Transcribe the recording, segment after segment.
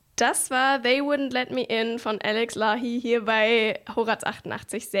Das war They Wouldn't Let Me In von Alex Lahi hier bei HORADS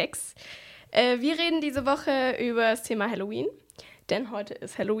 88.6. Wir reden diese Woche über das Thema Halloween, denn heute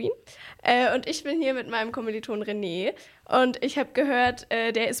ist Halloween. Und ich bin hier mit meinem Kommiliton René. Und ich habe gehört,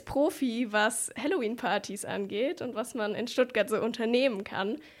 der ist Profi, was Halloween-Partys angeht und was man in Stuttgart so unternehmen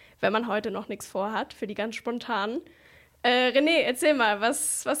kann, wenn man heute noch nichts vorhat, für die ganz spontanen. René, erzähl mal,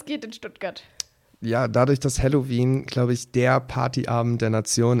 was geht in Stuttgart? Ja, dadurch, dass Halloween, glaube ich, der Partyabend der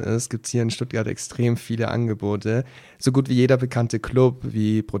Nation ist, gibt es hier in Stuttgart extrem viele Angebote. So gut wie jeder bekannte Club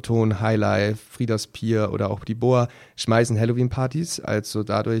wie Proton, Highlife, Frieders Pier oder auch die Boa schmeißen Halloween-Partys. Also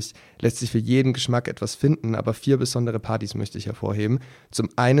dadurch lässt sich für jeden Geschmack etwas finden, aber 4 besondere Partys möchte ich hervorheben. Zum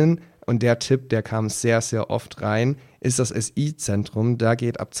einen, und der Tipp, der kam sehr, sehr oft rein, ist das SI-Zentrum. Da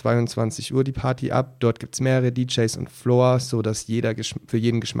geht ab 22 Uhr die Party ab. Dort gibt es mehrere DJs und Floor, sodass für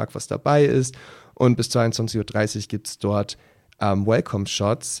jeden Geschmack was dabei ist. Und bis 22.30 Uhr gibt es dort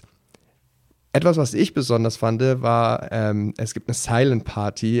Welcome-Shots. Etwas, was ich besonders fand, war, es gibt eine Silent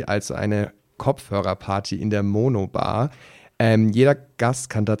Party, also eine Kopfhörerparty in der Mono-Bar. Jeder Gast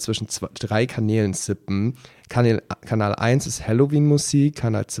kann da zwischen 3 Kanälen sippen. Kanal 1 ist Halloween-Musik,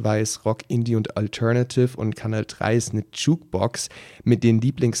 Kanal 2 ist Rock, Indie und Alternative und Kanal 3 ist eine Jukebox mit den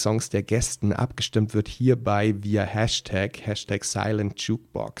Lieblingssongs der Gästen. Abgestimmt wird hierbei via Hashtag Silent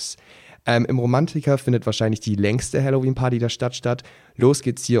Jukebox. Im Romantiker findet wahrscheinlich die längste Halloween-Party der Stadt statt. Los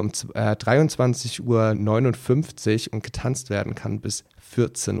geht's hier um 23.59 Uhr und getanzt werden kann bis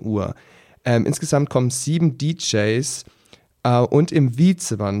 14 Uhr. Insgesamt kommen 7 DJs und im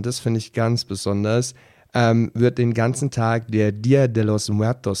Wie-Zimmern, das finde ich ganz besonders, wird den ganzen Tag der Dia de los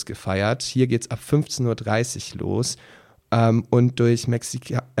Muertos gefeiert. Hier geht's ab 15.30 Uhr los und durch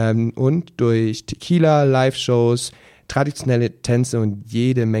Tequila, Live-Shows, traditionelle Tänze und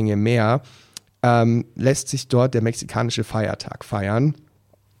jede Menge mehr lässt sich dort der mexikanische Feiertag feiern.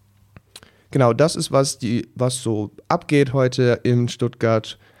 Genau, das ist, was so abgeht heute in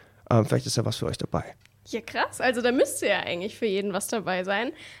Stuttgart. Vielleicht ist ja was für euch dabei. Ja, krass. Also da müsste ja eigentlich für jeden was dabei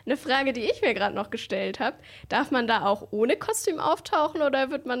sein. Eine Frage, die ich mir gerade noch gestellt habe. Darf man da auch ohne Kostüm auftauchen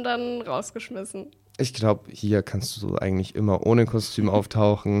oder wird man dann rausgeschmissen? Ich glaube, hier kannst du eigentlich immer ohne Kostüm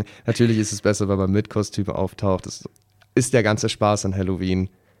auftauchen. Natürlich ist es besser, wenn man mit Kostüm auftaucht. Das ist der ganze Spaß an Halloween.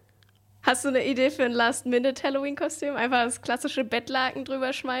 Hast du eine Idee für ein Last-Minute-Halloween-Kostüm? Einfach das klassische Bettlaken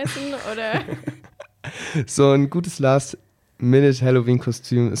drüber schmeißen, oder? So ein gutes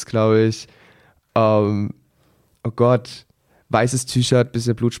Last-Minute-Halloween-Kostüm ist, glaube ich, oh Gott, weißes T-Shirt,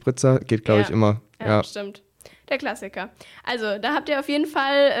 bisschen Blutspritzer, geht, glaube ich, immer. Ja, stimmt. Der Klassiker. Also, da habt ihr auf jeden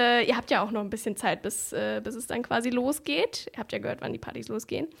Fall, ihr habt ja auch noch ein bisschen Zeit, bis es dann quasi losgeht. Ihr habt ja gehört, wann die Partys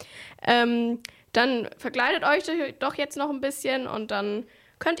losgehen. Dann verkleidet euch doch jetzt noch ein bisschen und dann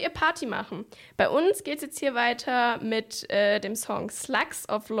könnt ihr Party machen. Bei uns geht es jetzt hier weiter mit dem Song Slugs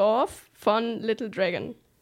of Love von Little Dragon.